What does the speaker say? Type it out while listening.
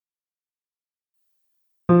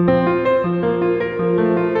Welcome,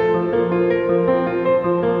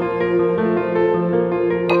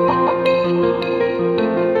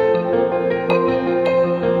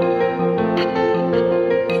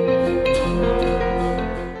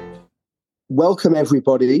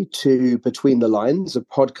 everybody, to Between the Lines, a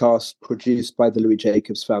podcast produced by the Louis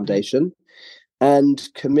Jacobs Foundation and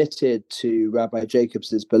committed to Rabbi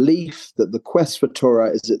Jacobs's belief that the quest for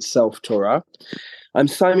Torah is itself Torah. I'm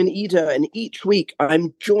Simon Eder, and each week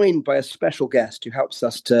I'm joined by a special guest who helps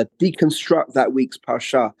us to deconstruct that week's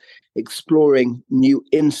parsha, exploring new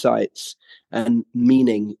insights and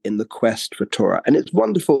meaning in the quest for Torah. And it's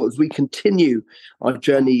wonderful as we continue our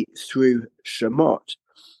journey through Shemot,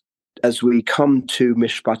 as we come to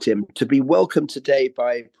Mishpatim, to be welcomed today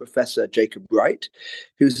by Professor Jacob Wright,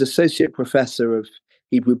 who's Associate Professor of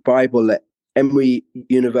Hebrew Bible at Emory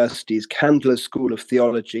University's Candler School of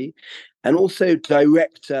Theology, and also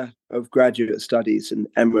Director of Graduate Studies in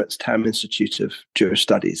Emirates Tam Institute of Jewish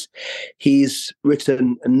Studies. He's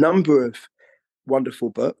written a number of wonderful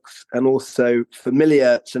books, and also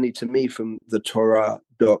familiar, certainly to me, from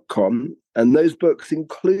thetorah.com. And those books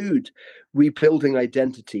include Rebuilding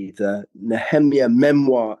Identity, the Nehemiah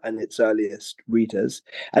Memoir and its earliest readers,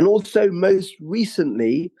 and also most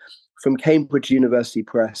recently from Cambridge University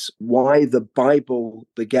Press, Why the Bible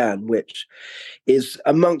Began, which is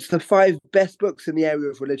amongst the 5 best books in the area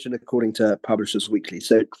of religion according to Publishers Weekly.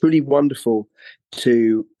 So it's really wonderful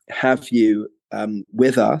to have you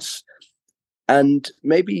with us. And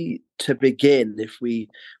maybe to begin, if we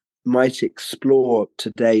might explore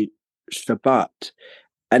today Shabbat,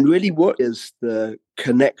 and really what is the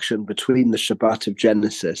connection between the Shabbat of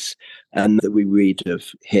Genesis and that we read of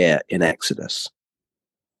here in Exodus?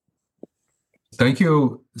 Thank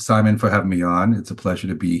you, Simon, for having me on. It's a pleasure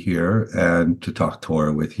to be here and to talk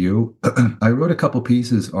Torah with you. I wrote a couple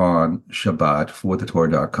pieces on Shabbat for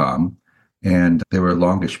thetorah.com, and they were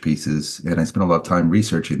longish pieces, and I spent a lot of time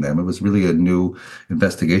researching them. It was really a new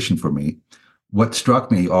investigation for me. What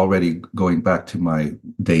struck me already going back to my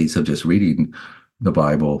days of just reading the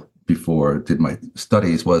Bible before I did my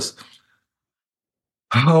studies was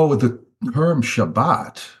how the term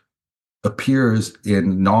Shabbat appears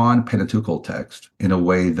in non-Pentateuchal text in a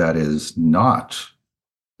way that is not,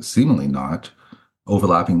 seemingly not,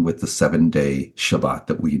 overlapping with the 7-day Shabbat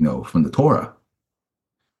that we know from the Torah.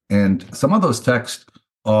 And some of those texts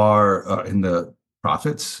are in the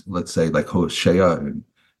prophets, let's say like Hosea and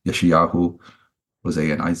Yeshayahu,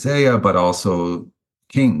 Hosea and Isaiah, but also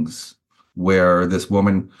Kings, where this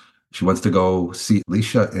woman, she wants to go see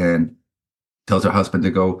Elisha and tells her husband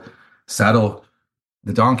to go saddle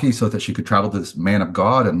the donkey so that she could travel to this man of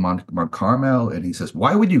God in Mount Carmel. And he says,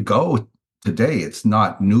 why would you go today? It's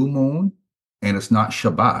not new moon and it's not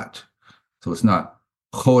Shabbat. So it's not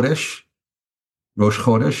Chodesh, Rosh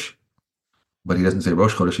Chodesh, but he doesn't say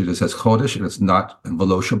Rosh Chodesh, he just says Chodesh, and it's not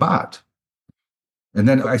Velo Shabbat. And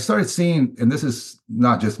then I started seeing, and this is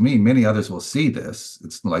not just me, many others will see this.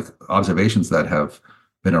 It's like observations that have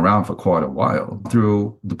been around for quite a while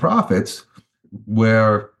through the prophets,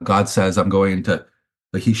 where God says, I'm going to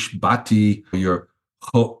the Hishbati, your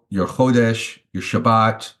Chodesh, your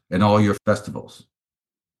Shabbat, and all your festivals.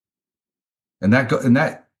 And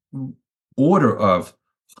that order of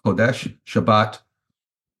Chodesh, Shabbat,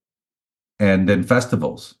 and then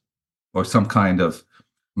festivals, or some kind of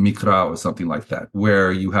mikra or something like that,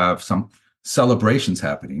 where you have some celebrations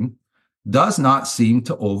happening, does not seem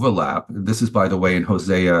to overlap. This is, by the way, in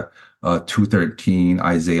Hosea 2:13,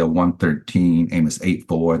 Isaiah 1:13, Amos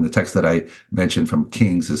 8:4, and the text that I mentioned from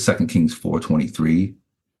Kings is 2 Kings 4:23.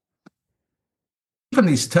 From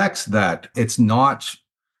these texts, that it's not,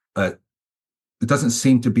 it doesn't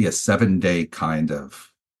seem to be a 7-day kind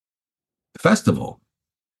of festival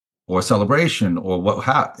or celebration or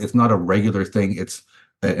it's not a regular thing. It's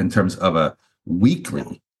in terms of a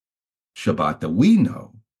weekly Shabbat that we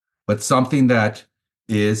know, but something that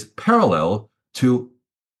is parallel to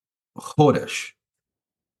Chodesh.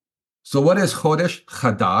 So what is Chodesh?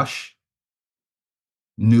 Chadash,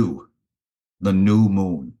 new, the new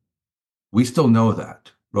moon. We still know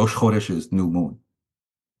that. Rosh Chodesh is new moon.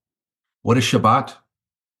 What is Shabbat?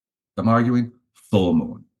 I'm arguing full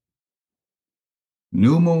moon.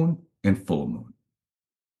 New moon and full moon.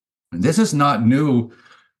 And this is not new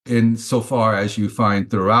in so far as you find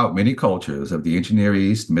throughout many cultures of the ancient Near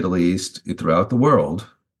East, Middle East, throughout the world,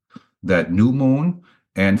 that new moon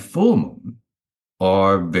and full moon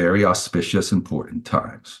are very auspicious, important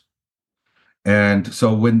times. And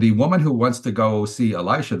so when the woman who wants to go see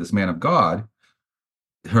Elisha, this man of God,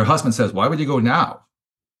 her husband says, why would you go now?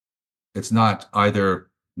 It's not either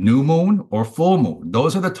new moon or full moon.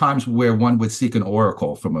 Those are the times where one would seek an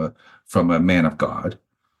oracle from a man of God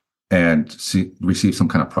and receive some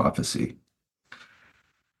kind of prophecy.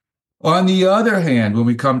 On the other hand, when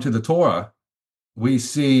we come to the Torah, we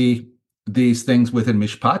see these things within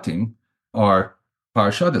Mishpatim are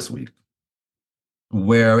Parsha this week,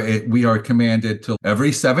 where we are commanded to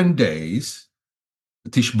every 7 days,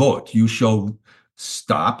 Tishbot, you shall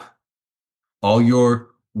stop all your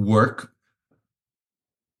work.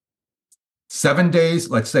 7 days,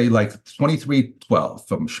 let's say like 23:12,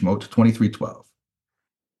 from Shemot 23:12.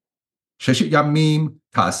 Sheshet Yamim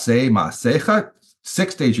Taseh Maasecha,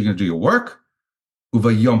 6 days you're going to do your work.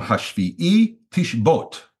 Uvayom Hashvi'i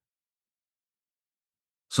Tishbot.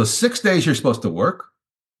 So 6 days you're supposed to work,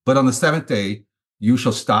 but on the 7th day you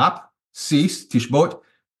shall stop, cease, Tishbot,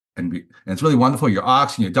 and it's really wonderful. Your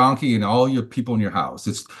ox and your donkey and all your people in your house.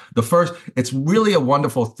 It's really a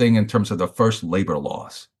wonderful thing in terms of the first labor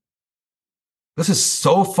laws. This is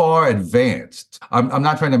so far advanced. I'm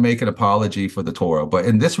not trying to make an apology for the Torah, but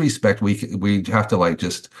in this respect, we have to like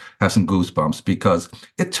just have some goosebumps, because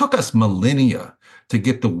it took us millennia to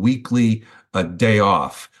get the weekly day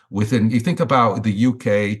off. You think about the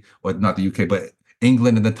UK, or not the UK, but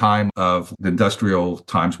England in the time of the industrial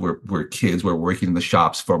times where kids were working in the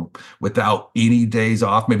shops without any days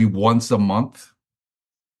off, maybe once a month.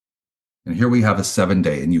 And here we have a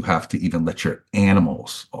 7-day, and you have to even let your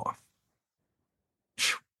animals off.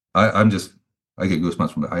 I get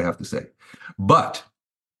goosebumps from it, I have to say. But,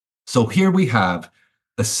 so here we have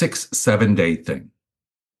a 6-7 day thing.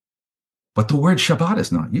 But the word Shabbat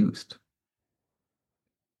is not used.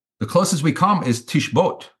 The closest we come is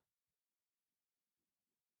Tishbot.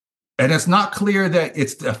 And it's not clear that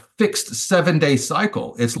it's a fixed 7-day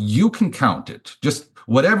cycle. It's you can count it. Just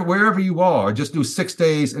wherever you are, just do 6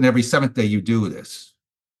 days, and every 7th day you do this.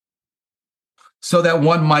 So that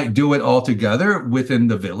one might do it all together within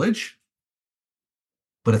the village.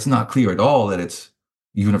 But it's not clear at all that it's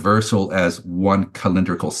universal as one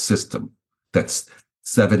calendrical system. That's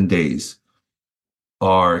 7 days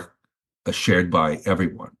are shared by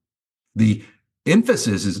everyone. The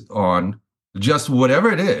emphasis is on just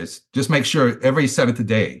whatever it is, just make sure every 7th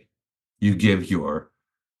day you give your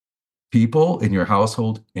people in your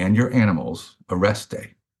household and your animals a rest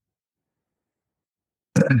day.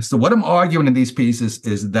 So what I'm arguing in these pieces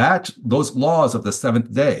is that those laws of the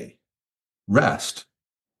 7th day rest,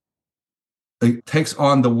 it takes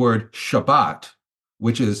on the word Shabbat,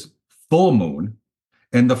 which is full moon,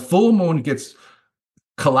 and the full moon gets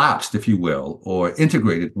collapsed, if you will, or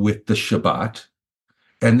integrated with the Shabbat.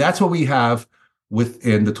 And that's what we have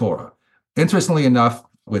within the Torah. Interestingly enough,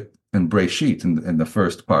 in Breshit, in the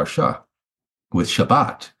first parsha, with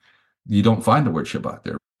Shabbat, you don't find the word Shabbat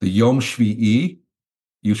there. The Yom Shvi'i,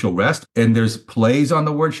 you shall rest, and there's plays on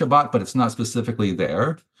the word Shabbat, but it's not specifically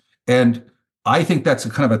there. And I think that's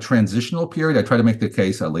a kind of a transitional period. I try to make the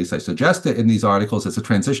case, at least I suggest it in these articles, it's a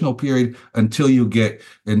transitional period until you get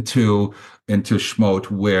into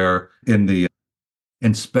Shemot, where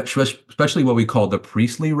especially what we call the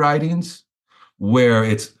priestly writings, where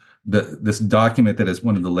it's this document that is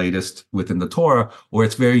one of the latest within the Torah, where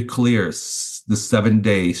it's very clear the 7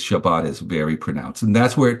 days Shabbat is very pronounced, and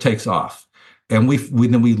that's where it takes off. And we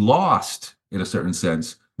lost, in a certain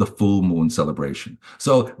sense, the full moon celebration.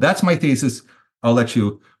 So that's my thesis. I'll let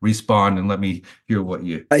you respond and let me hear what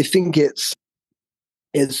you. I think it's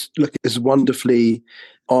wonderfully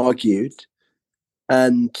argued,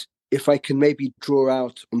 and if I can maybe draw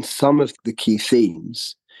out on some of the key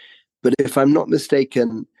themes, but if I'm not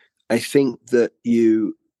mistaken, I think that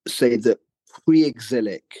you say that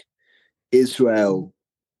pre-exilic Israel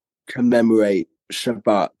commemorate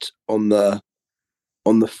Shabbat on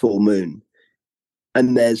the full moon,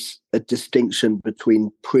 and there's a distinction between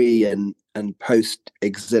pre and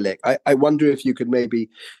post-exilic. I wonder if you could maybe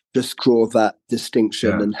just draw that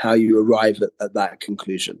distinction and how you arrive at that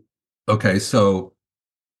conclusion. Okay, so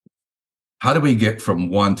how do we get from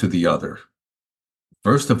one to the other?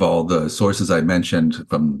 First of all, the sources I mentioned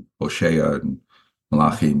from Hosea and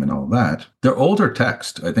Malachim and all that, they're older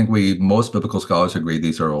texts. I think most biblical scholars agree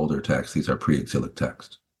these are older texts. These are pre-exilic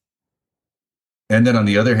texts. And then on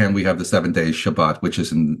the other hand, we have the 7 days Shabbat, which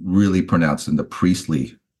is really pronounced in the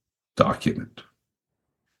priestly document,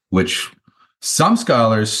 which some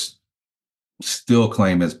scholars still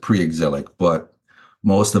claim as pre-exilic, but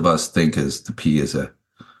most of us think the P is a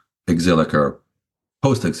exilic or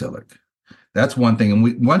post-exilic. That's one thing.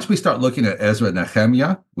 And once we start looking at Ezra and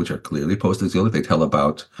Nehemiah, which are clearly post-exilic, they tell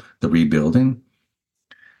about the rebuilding,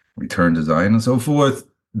 return to Zion, and so forth.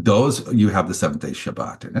 Those, you have the 7 day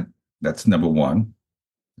Shabbat in it. That's number one.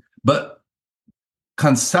 But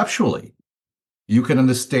conceptually, you can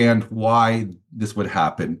understand why this would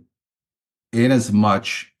happen, in as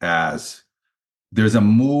much as there's a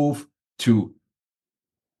move to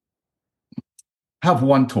have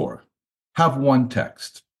one Torah, have one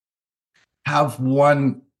text, have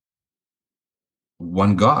one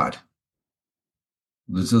God.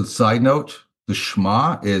 This is a side note. The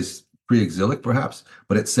Shema is pre-exilic, perhaps,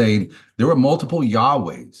 but it's saying there were multiple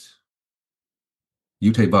Yahwehs,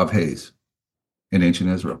 Yutei Vav Heis, in ancient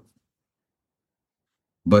Israel.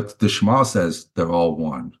 But the Shema says they're all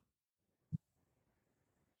one.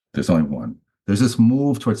 There's only one. There's this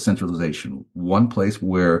move towards centralization, one place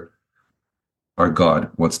where our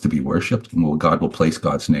God wants to be worshipped, and where God will place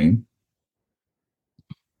God's name,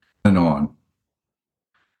 and on.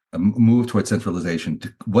 A move towards centralization.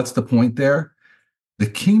 What's the point there? The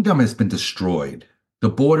kingdom has been destroyed. The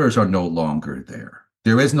borders are no longer there.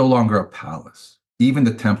 There is no longer a palace. Even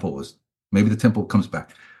the temple is, maybe the temple comes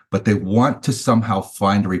back, but they want to somehow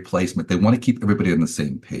find a replacement. They want to keep everybody on the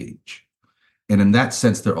same page. And in that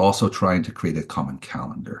sense, they're also trying to create a common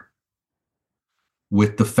calendar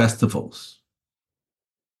with the festivals.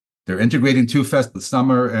 They're integrating two festivals, the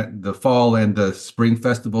summer and the fall and the spring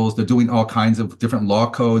festivals. They're doing all kinds of different law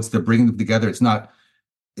codes. They're bringing them together.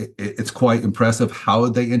 It's quite impressive how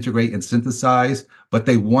they integrate and synthesize, but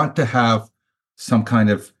they want to have some kind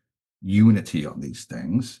of unity on these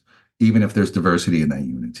things, even if there's diversity in that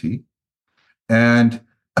unity. And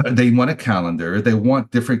they want a calendar. They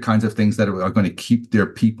want different kinds of things that are going to keep their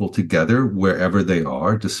people together wherever they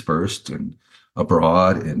are, dispersed and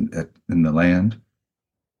abroad in the land.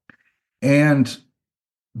 And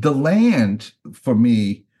the land, for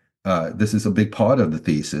me, this is a big part of the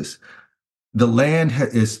thesis. The land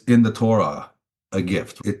is in the Torah a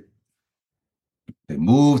gift. They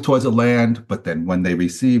move towards the land, but then when they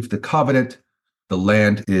receive the covenant, the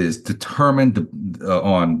land is determined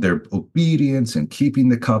on their obedience and keeping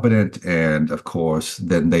the covenant. And of course,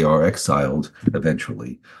 then they are exiled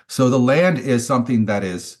eventually. So the land is something that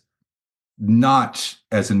is not,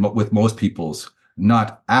 as in with most peoples,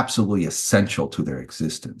 not absolutely essential to their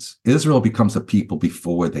existence. Israel becomes a people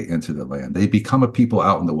before they enter the land. They become a people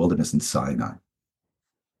out in the wilderness in Sinai.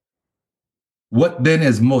 What then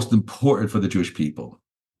is most important for the Jewish people,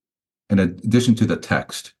 in addition to the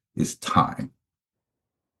text, is time,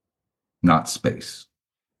 not space.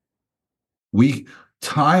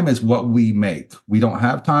 Time is what we make. We don't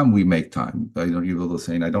have time, we make time. I know you're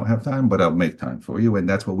saying, I don't have time, but I'll make time for you. And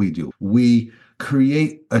that's what we do. We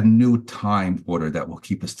create a new time order that will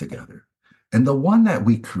keep us together. And the one that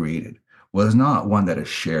we created was not one that is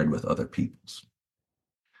shared with other peoples.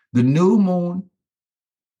 The new moon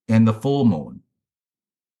and the full moon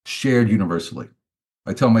shared universally.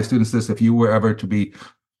 I tell my students this: if you were ever to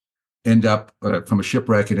end up from a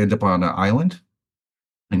shipwreck and end up on an island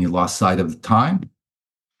and you lost sight of the time,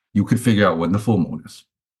 you could figure out when the full moon is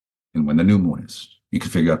and when the new moon is. You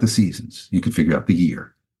could figure out the seasons. You could figure out the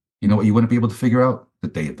year. You know what you wouldn't be able to figure out? The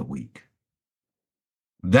day of the week.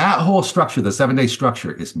 That whole structure, the 7-day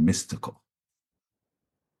structure, is mystical.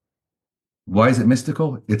 Why is it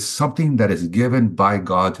mystical? It's something that is given by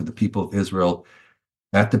God to the people of Israel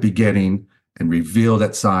at the beginning and revealed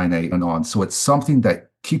at Sinai and on. So it's something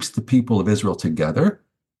that keeps the people of Israel together.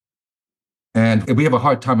 And we have a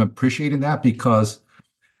hard time appreciating that because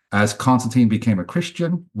as Constantine became a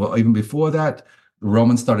Christian, well, even before that, the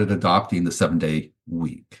Romans started adopting the 7-day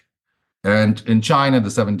week. And in China, the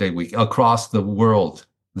 7-day week, across the world,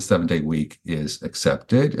 the 7-day week is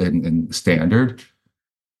accepted and standard.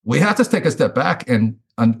 We have to take a step back and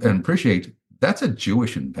appreciate that's a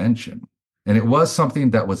Jewish invention. And it was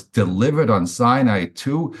something that was delivered on Sinai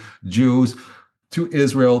to Jews, to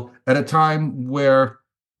Israel, at a time where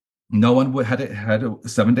no one had a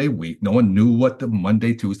 7-day week. No one knew what the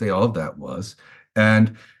Monday, Tuesday, all of that was.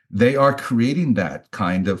 And they are creating that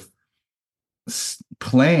kind of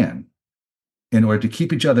plan in order to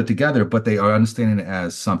keep each other together, but they are understanding it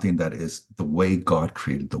as something that is the way God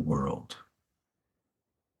created the world.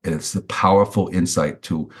 And it's the powerful insight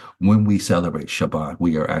to when we celebrate Shabbat,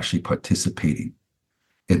 we are actually participating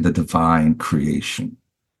in the divine creation,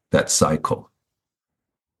 that cycle.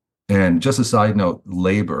 And just a side note,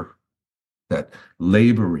 that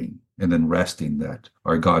laboring and then resting that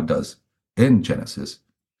our God does in Genesis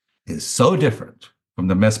is so different from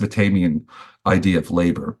the Mesopotamian idea of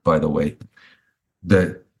labor, by the way.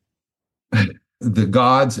 The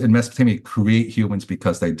gods in Mesopotamia create humans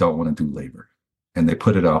because they don't want to do labor, and they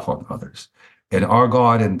put it off on others. And our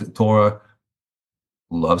God in the Torah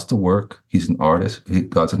loves to work. He's an artist.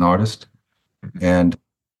 God's an artist. And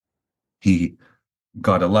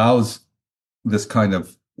God allows this kind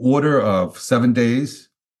of order of 7 days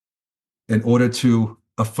in order to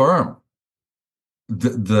affirm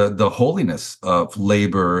the holiness of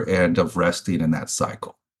labor and of resting in that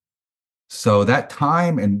cycle. So that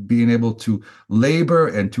time and being able to labor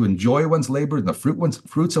and to enjoy one's labor and the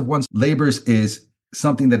fruits of one's labors is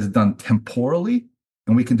something that is done temporally,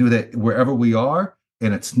 and we can do that wherever we are,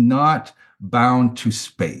 and it's not bound to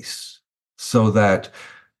space, so that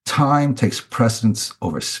time takes precedence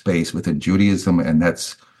over space within Judaism, and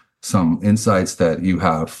that's some insights that you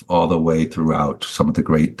have all the way throughout some of the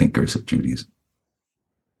great thinkers of Judaism.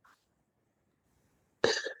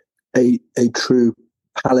 A true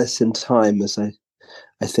palace in time, as I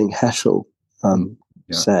think Heschel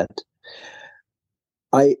said.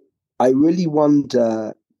 I really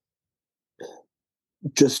wonder,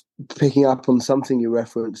 just picking up on something you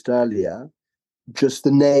referenced earlier, just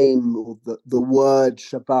the name or the word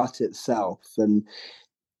Shabbat itself, and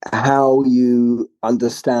how you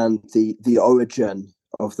understand the origin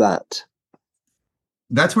of that.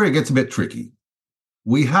 That's where it gets a bit tricky.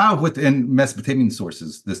 We have within Mesopotamian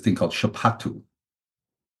sources this thing called Shabbatu.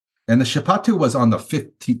 And the Shabbatu was on the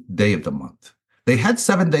 15th day of the month. They had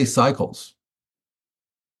 7-day cycles.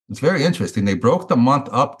 It's very interesting. They broke the month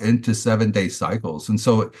up into 7-day cycles. And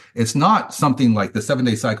so it's not something like the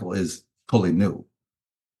 7-day cycle is totally new.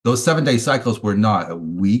 Those 7-day cycles were not a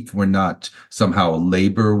week, were not somehow a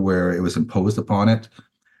labor where it was imposed upon it.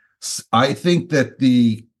 I think that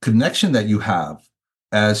the connection that you have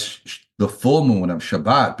as the full moon of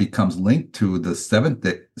Shabbat becomes linked to the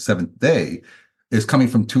seventh day is coming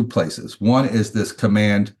from two places. One is this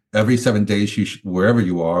command: every 7 days, wherever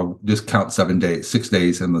you are, just count 7 days, 6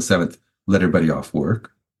 days, and the seventh, let everybody off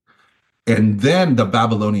work. And then the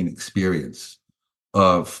Babylonian experience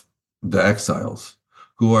of the exiles,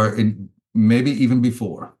 who are in maybe even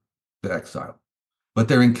before the exile, but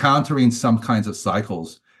they're encountering some kinds of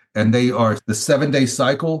cycles, and they are the 7-day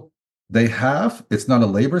cycle they have. It's not a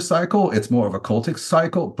labor cycle, it's more of a cultic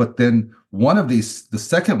cycle. But then one of these, the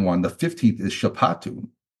second one, the 15th, is Shabbatu.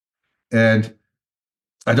 And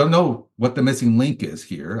I don't know what the missing link is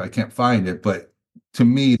here. I can't find it, but to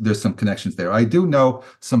me, there's some connections there. I do know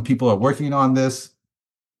some people are working on this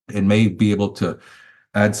and may be able to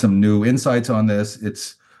add some new insights on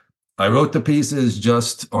this. I wrote the pieces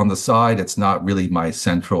just on the side. It's not really my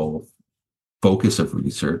central focus of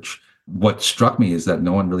research. What struck me is that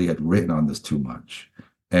no one really had written on this too much.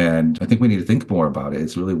 And I think we need to think more about it.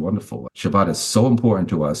 It's really wonderful. Shabbat is so important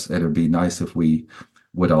to us, and it'd be nice if we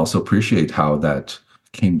would also appreciate how that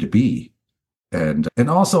came to be. And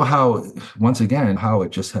also how, once again, how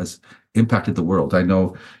it just has impacted the world. I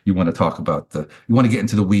know you want to talk about you want to get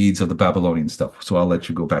into the weeds of the Babylonian stuff, so I'll let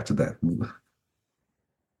you go back to that.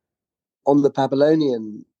 On the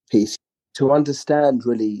Babylonian piece, to understand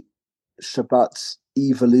really Shabbat's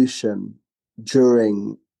evolution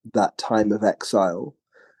during that time of exile,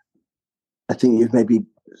 I think you've maybe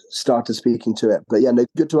started speaking to it, but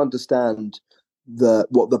good to understand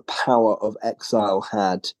what the power of exile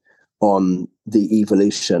had on the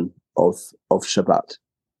evolution of Shabbat.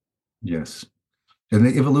 Yes. And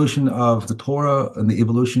the evolution of the Torah and the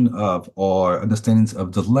evolution of our understandings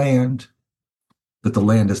of the land, that the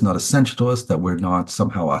land is not essential to us, that we're not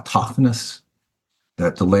somehow autochthonous,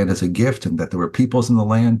 that the land is a gift, and that there were peoples in the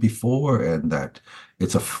land before, and that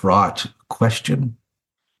it's a fraught question,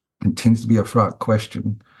 continues to be a fraught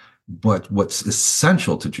question. But what's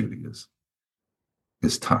essential to Judaism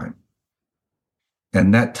is time.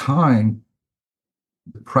 And that time,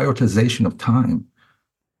 the prioritization of time,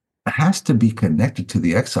 has to be connected to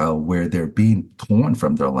the exile where they're being torn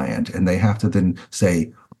from their land. And they have to then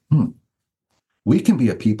say, we can be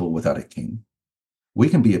a people without a king. We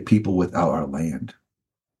can be a people without our land.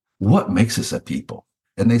 What makes us a people?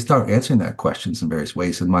 And they start answering that questions in various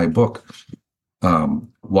ways. In my book,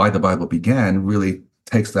 Why the Bible Began, really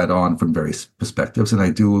takes that on from various perspectives. And I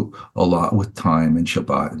do a lot with time and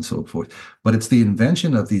Shabbat and so forth. But it's the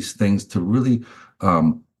invention of these things to really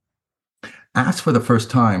ask for the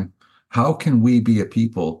first time, how can we be a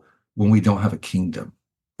people when we don't have a kingdom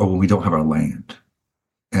or when we don't have our land?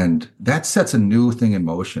 And that sets a new thing in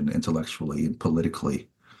motion intellectually and politically.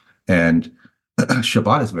 And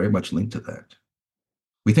Shabbat is very much linked to that.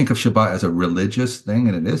 We think of Shabbat as a religious thing,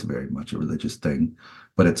 and it is very much a religious thing,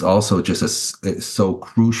 but it's also just it's so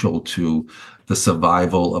crucial to the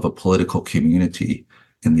survival of a political community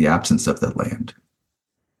in the absence of that land.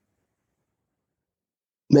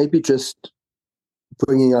 Maybe just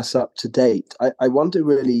bringing us up to date, I wonder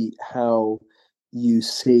really how you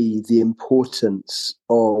see the importance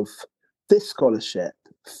of this scholarship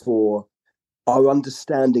for our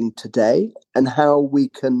understanding today, and how we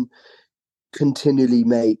can continually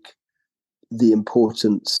make the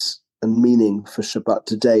importance and meaning for Shabbat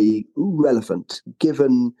today relevant,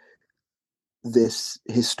 given this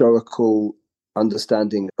historical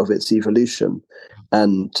understanding of its evolution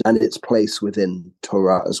and its place within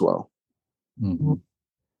Torah as well. Mm-hmm.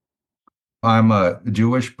 I'm a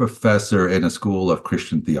Jewish professor in a school of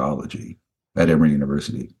Christian theology at Emory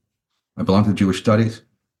University. I belong to Jewish studies,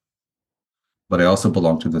 but I also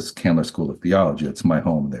belong to this Candler School of Theology. It's my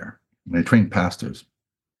home there. And I train pastors.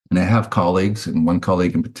 And I have colleagues, and one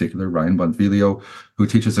colleague in particular, Ryan Bonfilio, who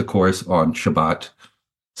teaches a course on Shabbat,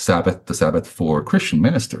 the Sabbath for Christian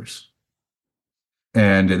ministers.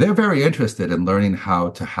 And they're very interested in learning how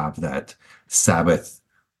to have that Sabbath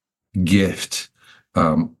gift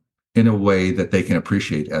in a way that they can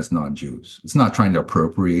appreciate as non-Jews. It's not trying to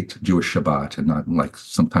appropriate Jewish Shabbat, and not like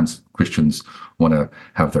sometimes Christians want to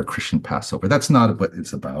have their Christian Passover. That's not what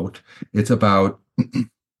it's about. It's about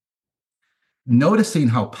noticing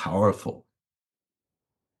how powerful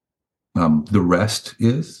the rest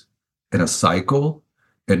is in a cycle,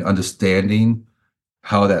 and understanding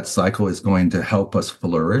how that cycle is going to help us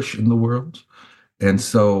flourish in the world. And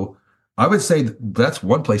so I would say that's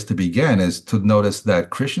one place to begin, is to notice that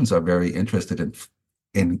Christians are very interested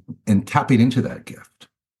in tapping into that gift.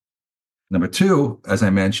 Number two, as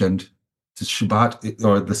I mentioned, the Shabbat,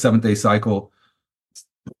 or the 7-day cycle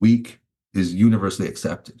week, is universally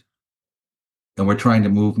accepted. And we're trying to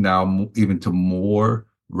move now even to more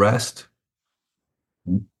rest.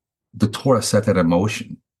 The Torah set that in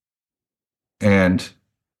motion. And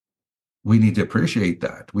we need to appreciate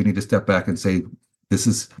that. We need to step back and say, this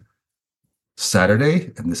is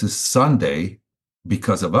Saturday and this is Sunday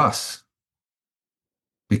because of us,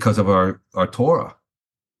 because of our Torah.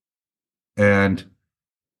 And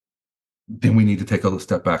then we need to take a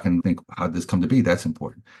step back and think, how did this come to be? That's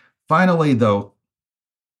important. Finally, though,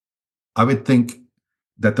 I would think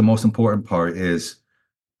that the most important part is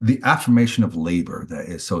the affirmation of labor that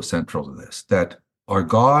is so central to this, that our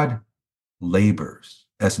God labors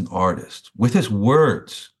as an artist with his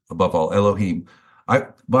words, above all, Elohim.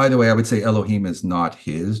 By the way, I would say Elohim is not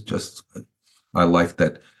his, I like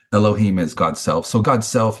that Elohim is God's self. So God's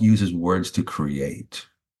self uses words to create.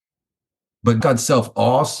 But God's self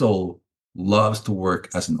also loves to work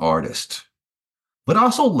as an artist, but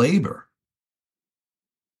also labor.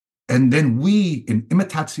 And then we, in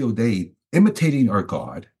imitatio Dei, imitating our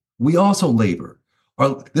God, we also labor.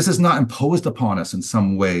 This is not imposed upon us in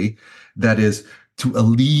some way that is to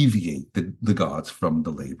alleviate the gods from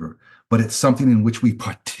the labor, but it's something in which we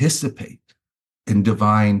participate in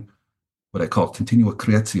divine, what I call continua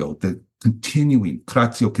creatio, the continuing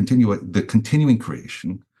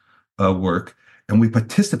creation work, and we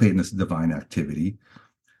participate in this divine activity,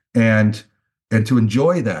 and to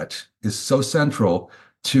enjoy that is so central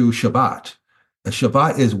to Shabbat.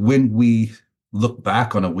 Shabbat is when we look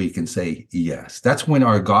back on a week and say yes. That's when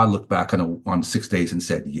our God looked back on 6 days and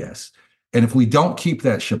said yes. And if we don't keep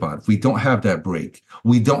that Shabbat, if we don't have that break,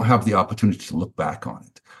 we don't have the opportunity to look back on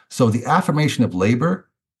it. So the affirmation of labor,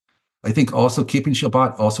 I think also keeping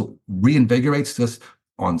Shabbat also reinvigorates us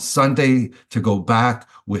on Sunday to go back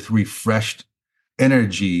with refreshed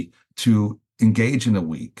energy to engage in a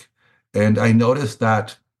week. And I noticed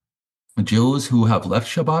that Jews who have left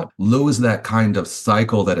Shabbat lose that kind of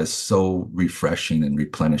cycle that is so refreshing and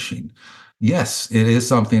replenishing. Yes, it is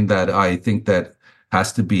something that I think that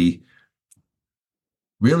has to be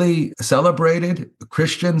really celebrated.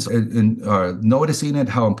 Christians are noticing it,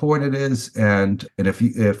 how important it is. And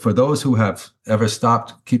if for those who have ever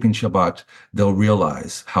stopped keeping Shabbat, they'll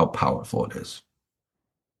realize how powerful it is.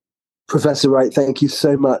 Professor Wright, thank you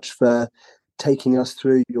so much for taking us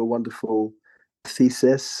through your wonderful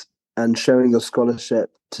thesis and sharing your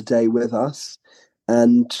scholarship today with us,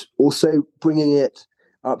 and also bringing it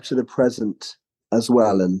up to the present as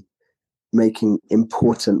well, and making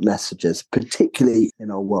important messages, particularly in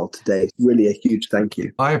our world today. Really a huge thank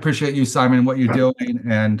you. I appreciate you, Simon, what you're doing,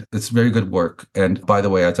 and it's very good work. And by the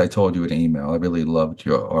way, as I told you in email, I really loved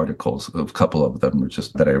your articles. A couple of them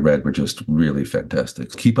that I read were just really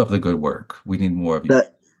fantastic. Keep up the good work. We need more of you.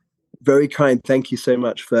 Very kind. Thank you so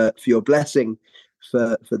much for your blessing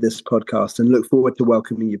for this podcast, and look forward to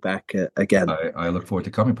welcoming you back again. I look forward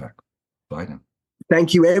to coming back. Bye now.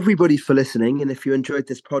 Thank you, everybody, for listening. And if you enjoyed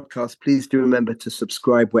this podcast, please do remember to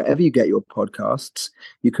subscribe wherever you get your podcasts.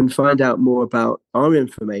 You can find out more about our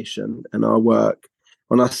information and our work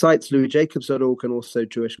on our sites, louisjacobs.org and also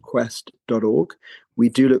jewishquest.org. We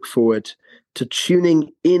do look forward to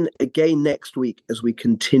tuning in again next week as we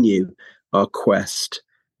continue our quest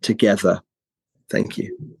together. Thank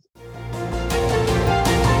you.